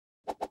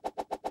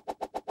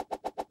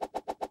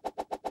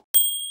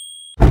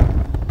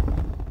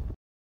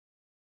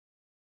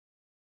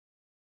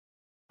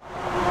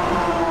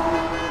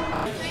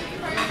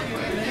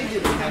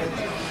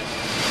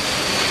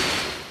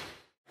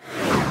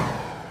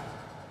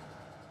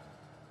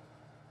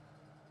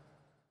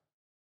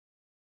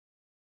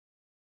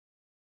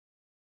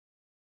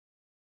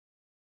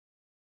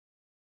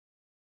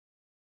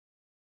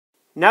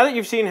Now that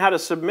you've seen how to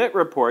submit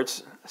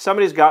reports,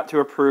 somebody's got to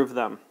approve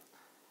them.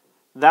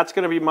 That's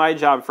going to be my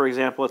job, for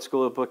example, at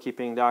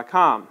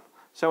schoolofbookkeeping.com.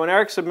 So when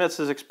Eric submits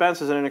his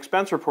expenses in an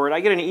expense report, I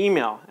get an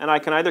email, and I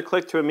can either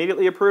click to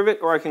immediately approve it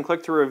or I can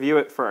click to review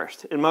it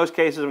first. In most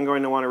cases, I'm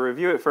going to want to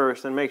review it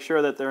first and make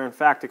sure that they're in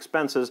fact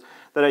expenses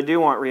that I do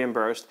want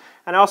reimbursed.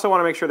 And I also want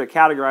to make sure they're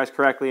categorized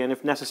correctly and,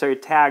 if necessary,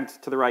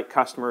 tagged to the right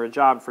customer or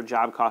job for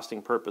job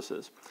costing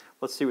purposes.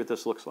 Let's see what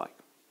this looks like.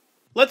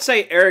 Let's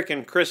say Eric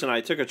and Chris and I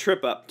took a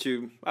trip up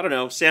to, I don't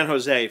know, San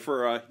Jose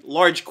for a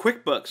large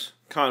QuickBooks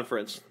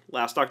conference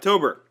last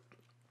October.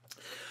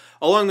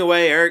 Along the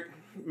way, Eric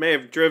may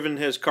have driven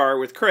his car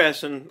with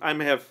Chris, and I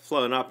may have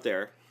flown up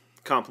there,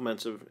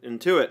 compliments of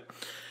Intuit.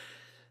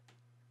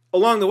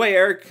 Along the way,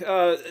 Eric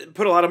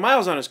put a lot of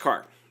miles on his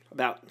car,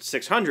 about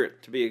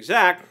 600 to be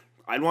exact.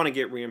 I'd want to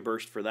get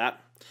reimbursed for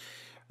that.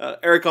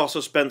 Eric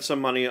also spent some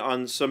money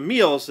on some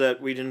meals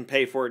that we didn't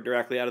pay for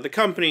directly out of the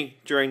company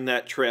during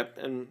that trip,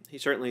 and he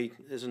certainly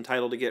is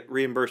entitled to get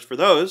reimbursed for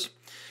those.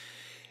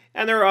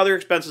 And there are other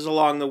expenses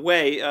along the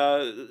way,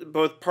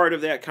 both part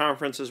of that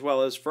conference as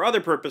well as for other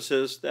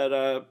purposes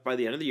that by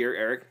the end of the year,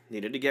 Eric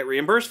needed to get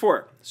reimbursed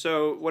for.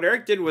 So what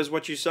Eric did was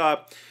what you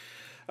saw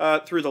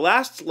through the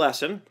last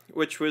lesson,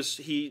 which was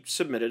he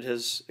submitted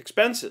his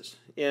expenses.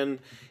 And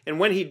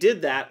when he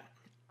did that,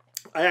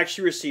 I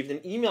actually received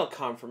an email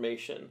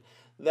confirmation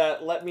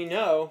that let me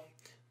know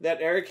that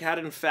Eric had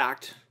in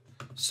fact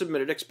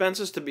submitted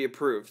expenses to be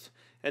approved.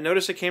 And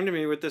notice it came to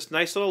me with this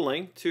nice little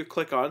link to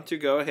click on to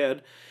go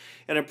ahead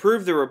and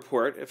approve the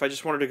report if I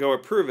just wanted to go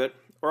approve it,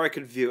 or I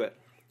could view it.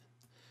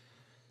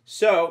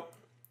 So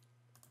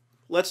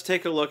let's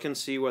take a look and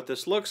see what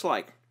this looks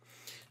like.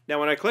 Now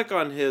when I click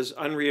on his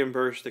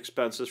unreimbursed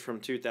expenses from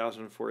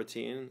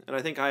 2014, and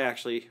I think I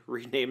actually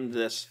renamed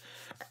this,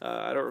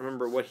 I don't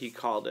remember what he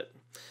called it,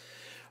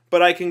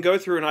 but I can go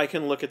through and I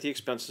can look at the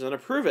expenses and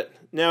approve it.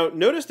 Now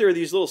notice there are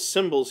these little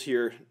symbols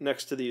here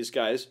next to these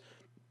guys,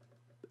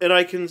 and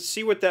I can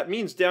see what that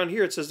means. Down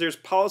here it says there's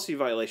policy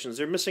violations.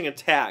 They're missing a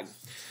tag.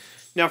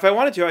 Now, if I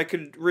wanted to, I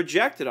could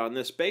reject it on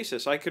this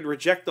basis. I could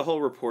reject the whole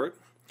report,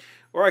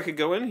 or I could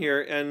go in here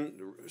and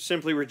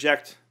simply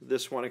reject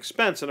this one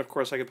expense. And, of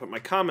course, I could put my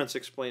comments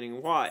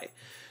explaining why.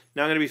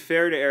 Now, I'm going to be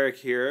fair to Eric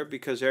here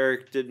because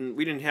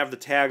we didn't have the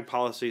tag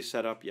policy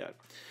set up yet.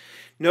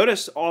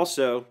 Notice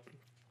also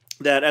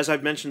that, as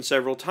I've mentioned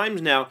several times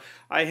now,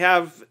 I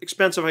have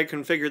Expensify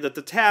configured that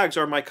the tags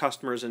are my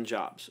customers and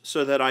jobs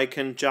so that I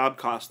can job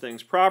cost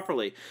things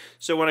properly.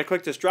 So when I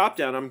click this drop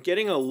down, I'm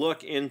getting a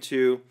look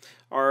into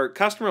our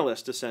customer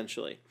list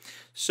essentially.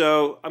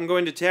 So I'm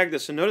going to tag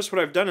this, and notice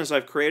what I've done is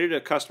I've created a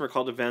customer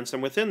called events,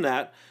 and within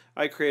that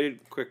I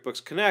created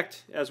QuickBooks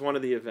Connect as one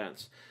of the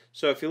events.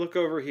 So if you look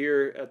over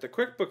here at the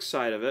QuickBooks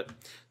side of it,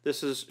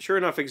 this is sure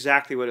enough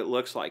exactly what it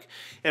looks like.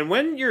 And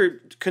when you're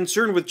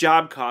concerned with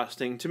job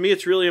costing, to me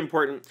it's really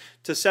important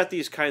to set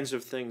these kinds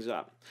of things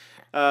up.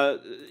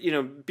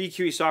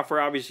 BQE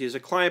software obviously is a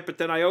client, but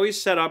then I always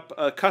set up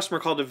a customer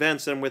called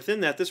events, and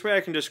within that, this way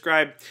I can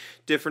describe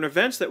different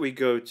events that we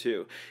go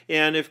to.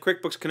 And if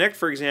QuickBooks Connect,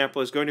 for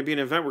example, is going to be an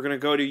event we're going to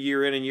go to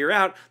year in and year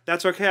out,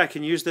 that's okay. I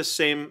can use this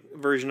same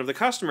version of the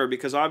customer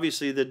because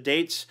obviously the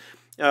dates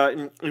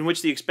in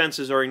which the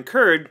expenses are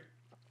incurred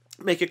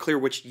make it clear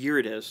which year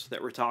it is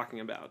that we're talking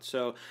about.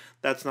 So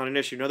that's not an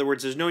issue. In other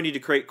words, there's no need to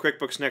create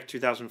QuickBooks Connect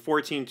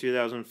 2014,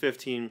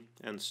 2015,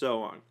 and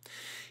so on.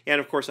 And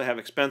of course I have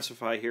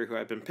Expensify here, who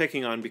I've been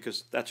picking on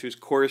because that's whose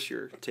course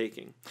you're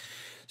taking.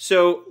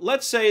 So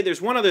let's say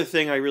there's one other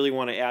thing I really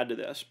want to add to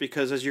this,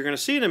 because as you're going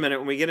to see in a minute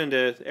when we get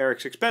into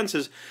Eric's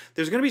expenses,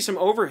 there's going to be some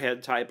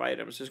overhead type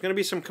items. There's going to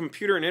be some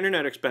computer and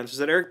internet expenses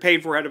that Eric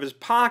paid for out of his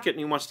pocket and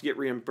he wants to get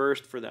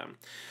reimbursed for them.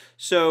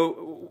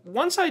 So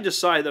once I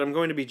decide that I'm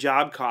going to be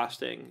job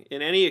costing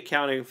in any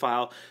accounting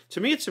file, to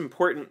me it's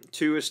important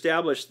to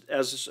establish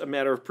as a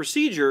matter of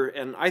procedure,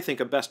 and I think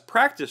a best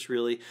practice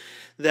really,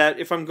 that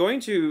if I'm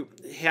going to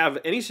have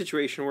any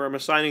situation where I'm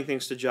assigning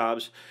things to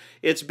jobs,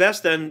 it's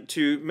best then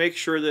to make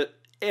sure that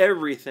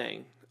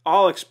everything,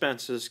 all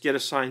expenses, get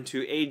assigned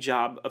to a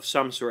job of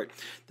some sort.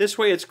 This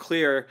way it's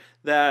clear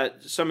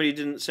that somebody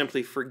didn't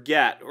simply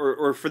forget,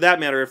 or for that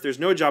matter, if there's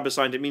no job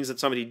assigned, it means that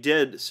somebody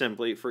did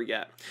simply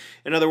forget.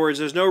 In other words,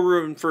 there's no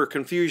room for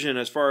confusion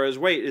as far as,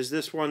 wait, is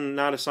this one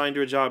not assigned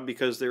to a job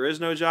because there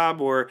is no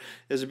job, or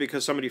is it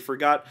because somebody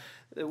forgot?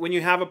 When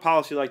you have a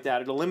policy like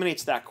that, it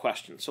eliminates that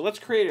question. So let's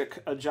create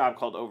a job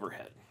called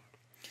overhead.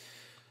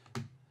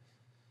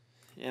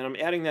 And I'm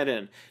adding that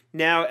in.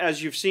 Now,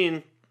 as you've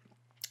seen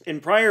in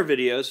prior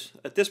videos,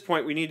 at this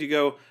point we need to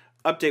go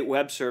update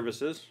web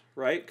services,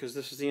 right? Because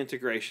this is the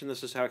integration.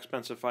 This is how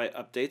Expensify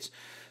updates.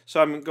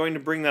 So I'm going to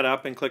bring that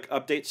up and click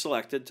Update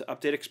Selected to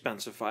update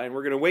Expensify. And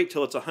we're going to wait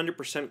till it's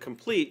 100%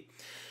 complete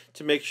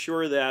to make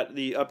sure that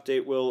the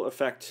update will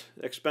affect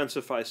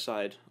Expensify's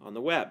side on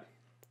the web.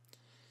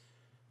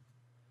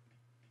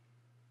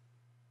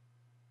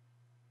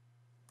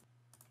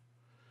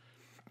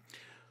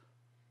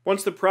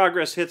 Once the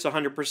progress hits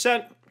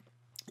 100%,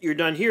 you're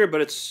done here,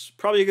 but it's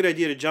probably a good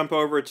idea to jump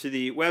over to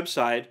the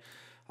website.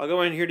 I'll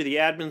go in here to the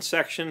admin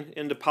section,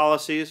 into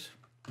policies,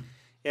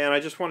 and I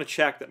just want to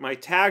check that my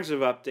tags have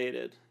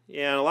updated.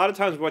 And a lot of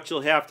times what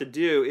you'll have to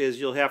do is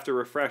you'll have to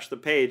refresh the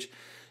page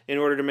in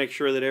order to make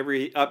sure that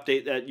every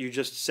update that you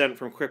just sent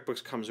from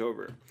QuickBooks comes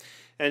over.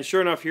 And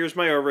sure enough, here's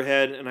my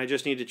overhead, and I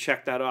just need to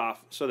check that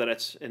off so that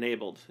it's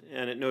enabled.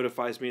 And it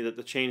notifies me that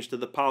the change to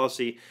the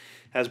policy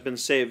has been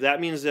saved. That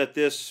means that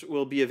this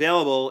will be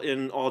available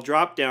in all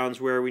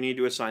drop-downs where we need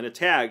to assign a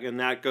tag, and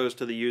that goes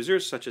to the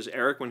users, such as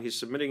Eric when he's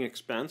submitting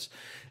expense,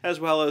 as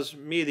well as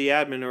me, the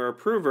admin or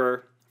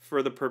approver,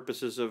 for the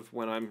purposes of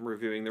when I'm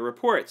reviewing the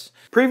reports.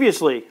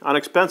 Previously on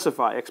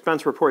Expensify,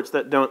 expense reports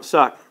that don't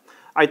suck,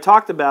 I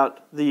talked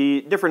about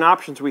the different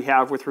options we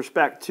have with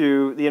respect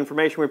to the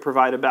information we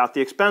provide about the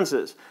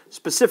expenses.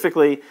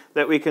 Specifically,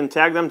 that we can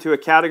tag them to a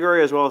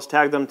category as well as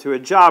tag them to a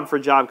job for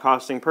job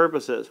costing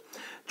purposes.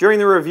 During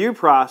the review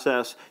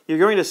process, you're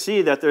going to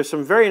see that there's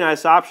some very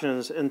nice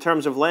options in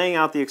terms of laying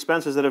out the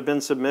expenses that have been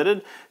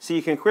submitted, so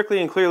you can quickly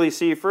and clearly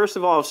see, first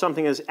of all, if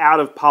something is out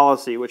of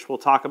policy, which we'll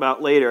talk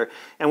about later.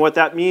 And what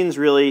that means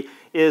really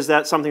is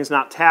that something's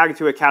not tagged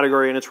to a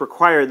category and it's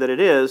required that it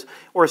is,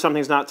 or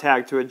something's not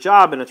tagged to a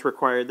job and it's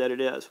required that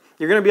it is.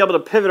 You're going to be able to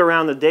pivot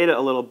around the data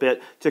a little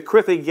bit to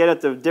quickly get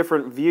at the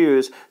different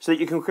views so that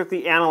you can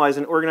quickly analyze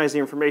and organize the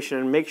information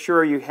and make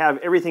sure you have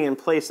everything in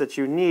place that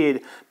you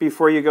need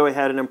before you go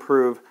ahead and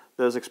improve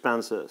those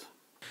expenses.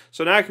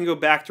 So now I can go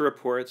back to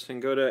reports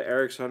and go to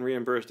Eric's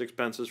unreimbursed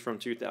expenses from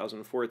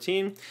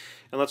 2014,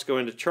 and let's go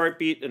into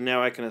Chartbeat, and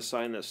now I can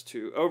assign this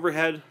to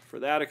overhead for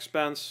that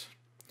expense.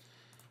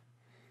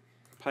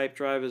 Pipe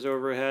drive is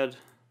overhead.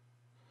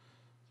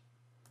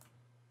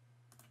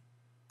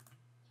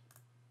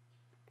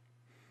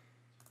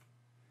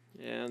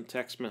 And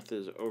TechSmith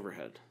is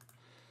overhead.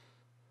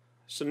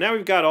 So now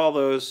we've got all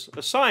those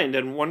assigned,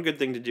 and one good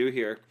thing to do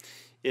here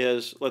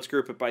is let's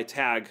group it by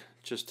tag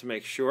just to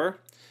make sure.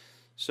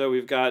 So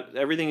we've got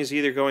everything is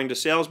either going to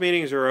sales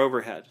meetings or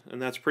overhead,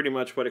 and that's pretty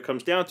much what it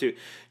comes down to.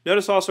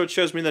 Notice also it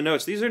shows me the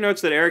notes. These are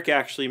notes that Eric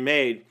actually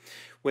made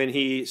when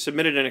he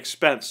submitted an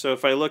expense. So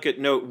if I look at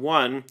note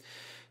 1,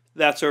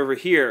 that's over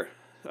here.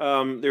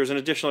 There's an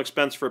additional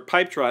expense for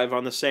pipe drive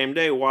on the same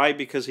day. Why?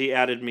 Because he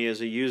added me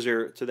as a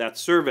user to that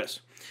service.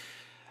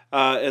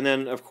 And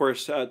then, of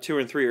course, 2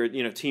 and 3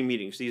 are team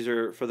meetings. These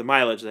are for the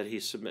mileage that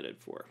he's submitted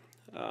for.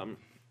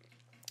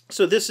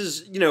 So this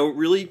is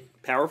really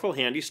powerful,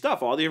 handy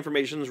stuff. All the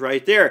information's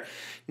right there.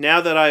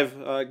 Now that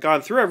I've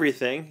gone through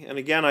everything, and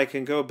again, I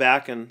can go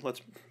back and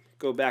let's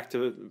go back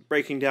to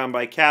breaking down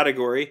by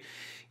category.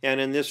 And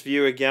in this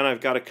view, again,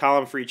 I've got a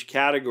column for each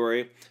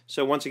category.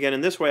 So once again, in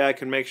this way, I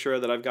can make sure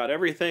that I've got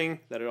everything,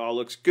 that it all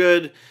looks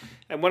good.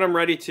 And when I'm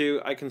ready to,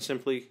 I can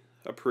simply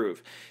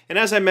approve. And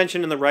as I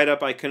mentioned in the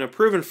write-up, I can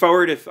approve and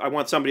forward if I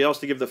want somebody else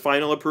to give the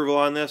final approval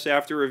on this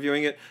after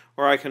reviewing it,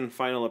 or I can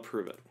final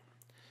approve it.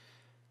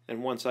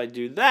 And once I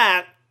do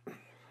that,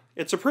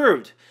 it's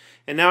approved.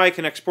 And now I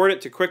can export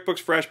it to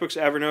QuickBooks,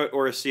 FreshBooks, Evernote,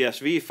 or a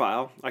CSV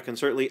file. I can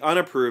certainly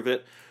unapprove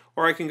it,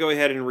 or I can go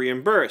ahead and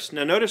reimburse.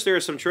 Now notice there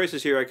are some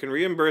choices here. I can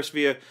reimburse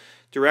via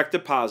direct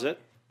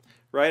deposit,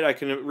 right? I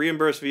can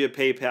reimburse via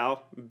PayPal,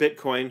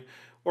 Bitcoin,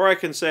 or I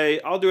can say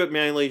I'll do it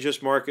manually,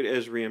 just mark it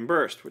as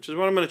reimbursed, which is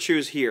what I'm going to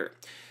choose here.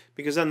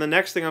 Because then the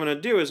next thing I'm going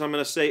to do is I'm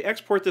going to say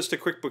export this to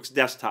QuickBooks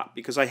Desktop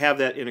because I have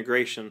that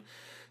integration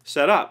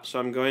set up. So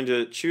I'm going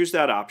to choose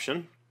that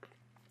option.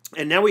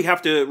 And now we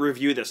have to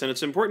review this, and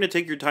it's important to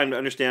take your time to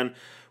understand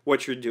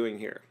what you're doing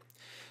here.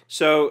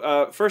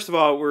 So first of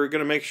all, we're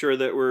going to make sure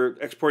that we're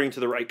exporting to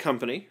the right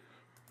company,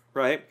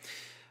 right?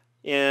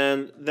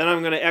 And then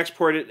I'm going to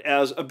export it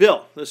as a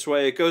bill. This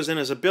way it goes in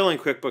as a bill in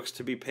QuickBooks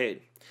to be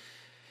paid.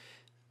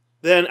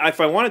 Then if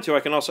I wanted to, I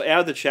can also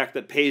add the check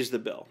that pays the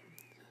bill.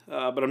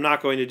 But I'm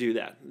not going to do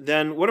that.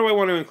 Then what do I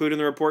want to include in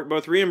the report?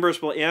 Both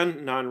reimbursable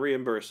and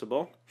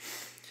non-reimbursable.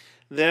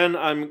 Then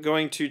I'm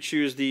going to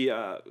choose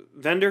the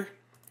vendor,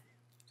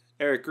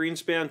 Eric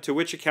Greenspan, to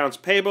which accounts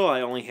payable.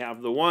 I only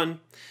have the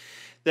one.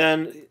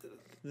 Then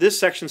this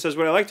section says,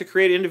 would I like to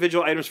create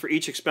individual items for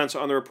each expense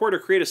on the report or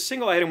create a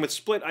single item with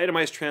split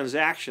itemized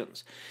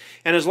transactions?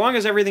 And as long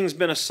as everything's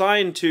been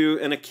assigned to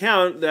an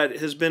account that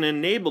has been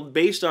enabled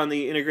based on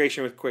the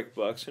integration with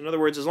QuickBooks, in other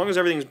words, as long as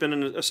everything's been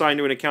assigned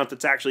to an account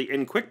that's actually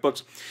in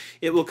QuickBooks,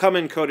 it will come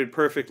encoded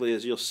perfectly,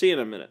 as you'll see in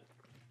a minute.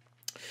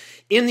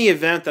 In the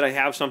event that I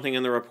have something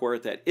in the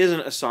report that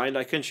isn't assigned,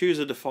 I can choose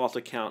a default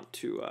account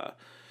to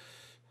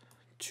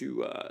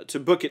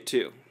book it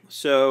to.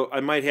 So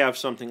I might have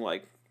something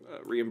like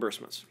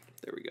reimbursements.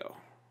 There we go.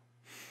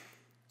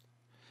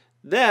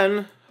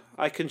 Then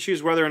I can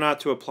choose whether or not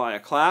to apply a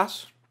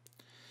class.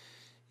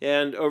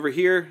 And over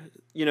here,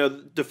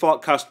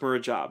 default customer or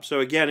job. So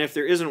again, if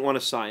there isn't one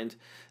assigned,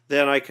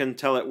 then I can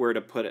tell it where to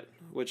put it,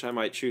 which I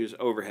might choose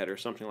overhead or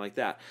something like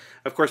that.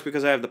 Of course,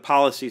 because I have the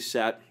policy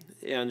set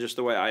and just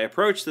the way I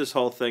approach this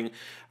whole thing,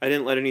 I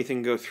didn't let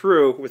anything go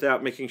through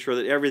without making sure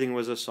that everything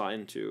was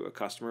assigned to a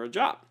customer or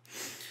job.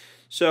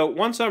 So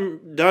once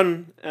I'm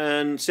done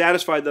and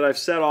satisfied that I've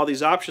set all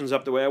these options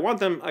up the way I want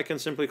them, I can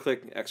simply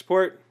click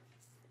Export.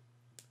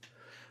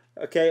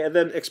 Okay, and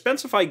then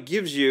Expensify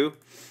gives you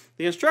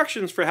the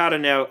instructions for how to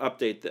now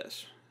update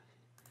this.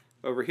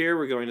 Over here,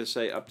 we're going to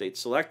say Update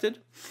Selected.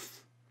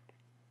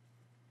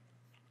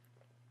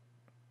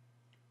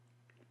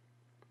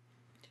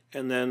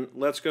 And then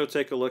let's go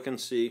take a look and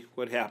see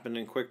what happened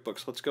in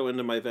QuickBooks. Let's go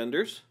into my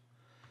vendors.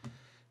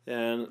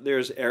 And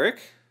there's Eric.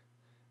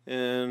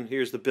 And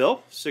here's the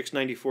bill,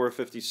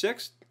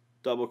 $694.56.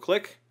 Double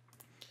click.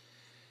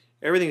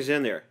 Everything's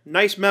in there.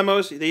 Nice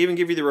memos. They even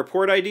give you the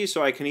report ID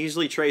so I can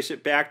easily trace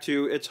it back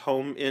to its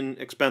home in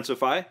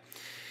Expensify.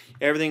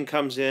 Everything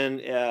comes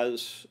in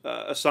as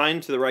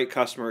assigned to the right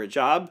customer or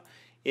job,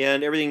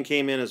 and everything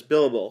came in as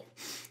billable.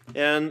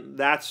 And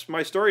that's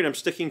my story, and I'm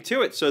sticking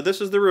to it. So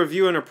this is the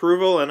review and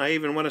approval, and I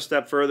even went a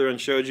step further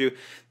and showed you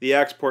the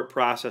export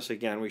process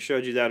again. We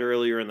showed you that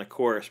earlier in the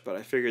course, but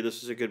I figured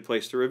this is a good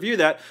place to review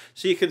that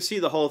so you can see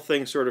the whole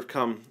thing sort of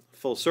come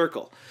full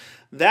circle.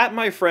 That,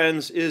 my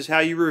friends, is how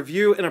you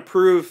review and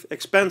approve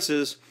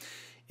expenses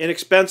in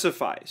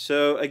Expensify.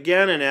 So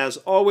again, and as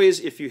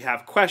always, if you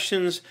have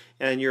questions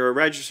and you're a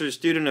registered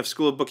student of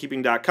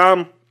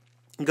schoolofbookkeeping.com,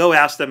 go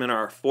ask them in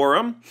our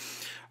forum.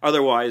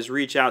 Otherwise,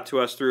 reach out to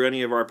us through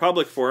any of our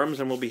public forums,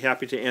 and we'll be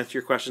happy to answer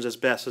your questions as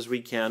best as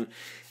we can,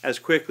 as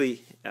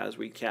quickly as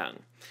we can.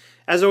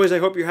 As always, I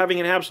hope you're having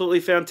an absolutely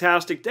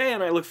fantastic day,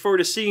 and I look forward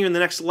to seeing you in the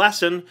next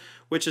lesson,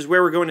 which is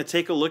where we're going to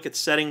take a look at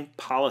setting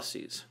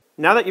policies.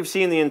 Now that you've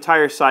seen the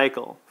entire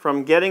cycle,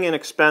 from getting an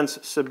expense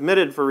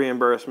submitted for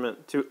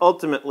reimbursement to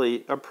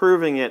ultimately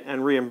approving it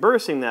and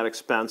reimbursing that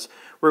expense,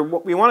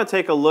 we want to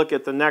take a look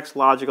at the next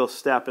logical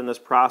step in this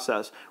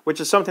process,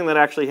 which is something that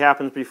actually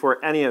happens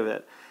before any of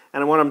it.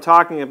 And what I'm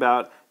talking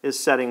about is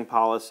setting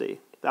policy.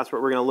 That's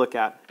what we're going to look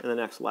at in the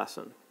next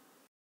lesson.